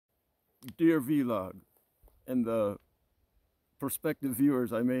dear vlog and the prospective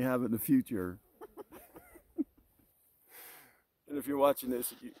viewers I may have in the future. And if you're watching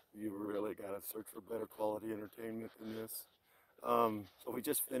this, you really gotta search for better quality entertainment than this. So we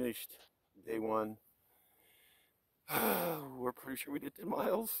just finished day one. We're pretty sure we did 10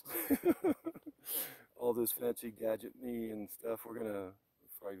 miles. All this fancy gadget me and stuff.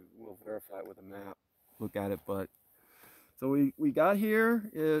 We'll verify it with a map, look at it. But so we got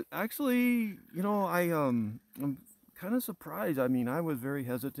here. Actually, I'm kind of surprised. I mean, I was very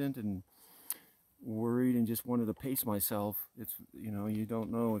hesitant and worried and just wanted to pace myself. It's, you don't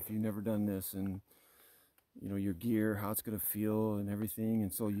know if you've never done this, and your gear, how it's going to feel and everything.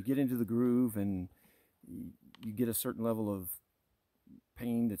 And so you get into the groove and you get a certain level of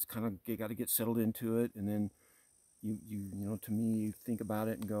pain that's kind of, you got to get settled into it. And then to me, you think about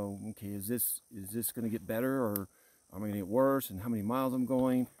it and go, okay, is this going to get better, or am I going to get worse? And how many miles I'm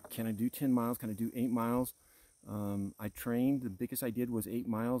going? Can I do 10 miles? Can I do 8 miles? I trained, the biggest I did was 8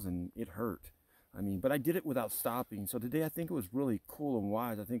 miles, and it hurt. I mean, but I did it without stopping. So today I think it was really cool and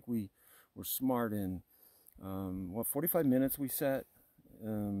wise. I think we were smart in, 45 minutes we set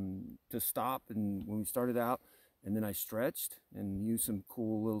to stop, and when we started out, and then I stretched and used some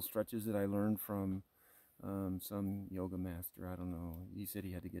cool little stretches that I learned from some yoga master. I don't know. He said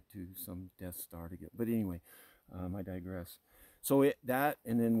he had to get to some Death Star to get, but anyway, I digress. So and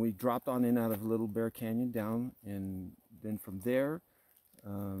then we dropped on in out of Little Bear Canyon down, and then from there,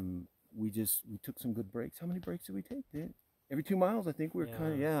 we took some good breaks. How many breaks did we take? Every 2 miles, I think we were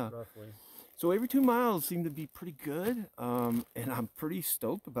roughly. So every 2 miles seemed to be pretty good, and I'm pretty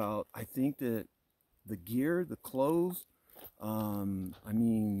stoked about. I think that the gear, the clothes, I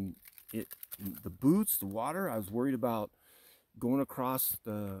mean, the boots, the water. I was worried about going across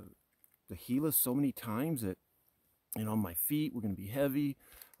the Gila so many times that, my feet were going to be heavy,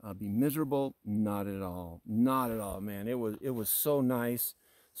 be miserable. Not at all. Not at all, man. It was so nice,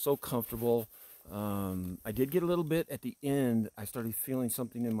 so comfortable. I did get a little bit at the end. I started feeling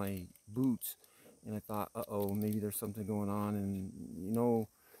something in my boots, and I thought, uh-oh, maybe there's something going on. And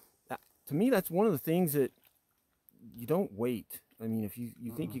to me, that's one of the things that you don't wait. I mean, if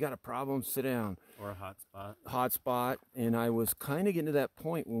you think you got a problem, sit down. Or a hot spot. Hot spot. And I was kind of getting to that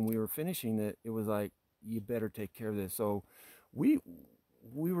point when we were finishing that it was like, you better take care of this. So we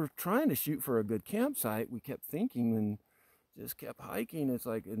were trying to shoot for a good campsite. We kept thinking and just kept hiking. It's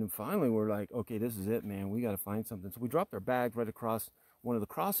like, and then finally we're like, okay, this is it, man. We got to find something. So we dropped our bags right across one of the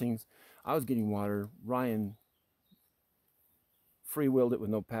crossings. I was getting water. Ryan free-wheeled it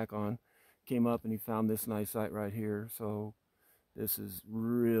with no pack on. Came up and he found this nice site right here. So this is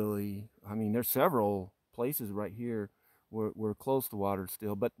really, I mean, there's several places right here where we're close to water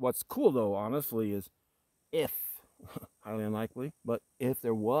still. But what's cool though, honestly, is if, highly unlikely, but if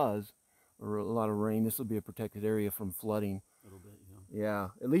there was a lot of rain, this would be a protected area from flooding. A little bit, Yeah,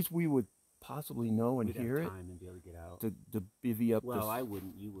 at least we would possibly know and hear it. We'd have time and be able to get out. To bivvy up. Well, I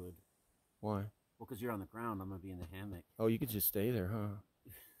wouldn't. You would. Why? Well, because you're on the ground. I'm going to be in the hammock. Oh, you could just stay there,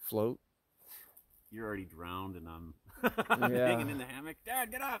 huh? Float? You're already drowned, and I'm hanging in the hammock.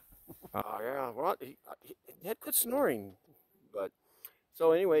 Dad, get up! Oh, yeah. Well, he had good snoring. But,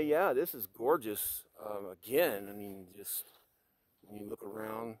 so anyway, yeah, this is gorgeous. Again, I mean, just when you look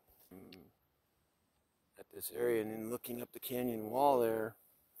around at this area and then looking up the canyon wall there,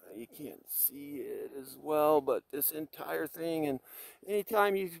 you can't see it as well, but this entire thing, and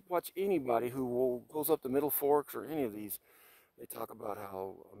anytime you watch anybody who goes up the Middle Forks or any of these, they talk about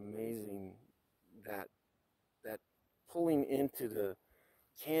how amazing that pulling into the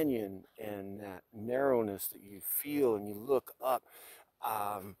canyon and that narrowness that you feel and you look up.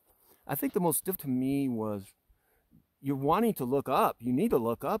 I think the most difficult to me was you're wanting to look up. You need to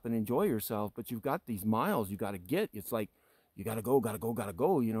look up and enjoy yourself, but you've got these miles you got to get. It's like you got to go.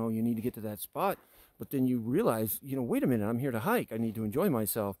 You need to get to that spot. But then you realize, wait a minute, I'm here to hike. I need to enjoy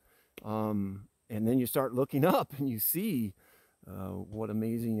myself. And then you start looking up and you see what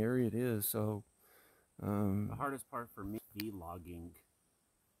amazing area it is. So the hardest part for me is vlogging.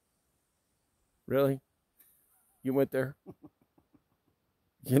 Really? You went there?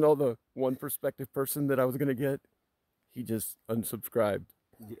 The one prospective person that I was going to get, he just unsubscribed.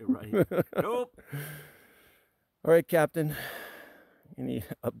 Yeah, right. Nope. All right, Captain. Any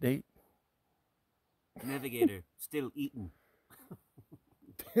update? Navigator, still eating.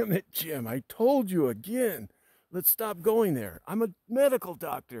 Damn it, Jim. I told you again. Let's stop going there. I'm a medical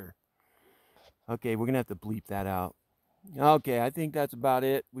doctor. Okay, we're going to have to bleep that out. Okay, I think that's about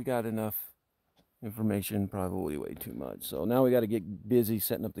it. We got enough information, probably way too much. So now we got to get busy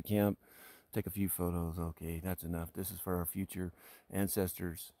setting up the camp, take a few photos. Okay, that's enough. This is for our future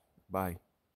ancestors. Bye.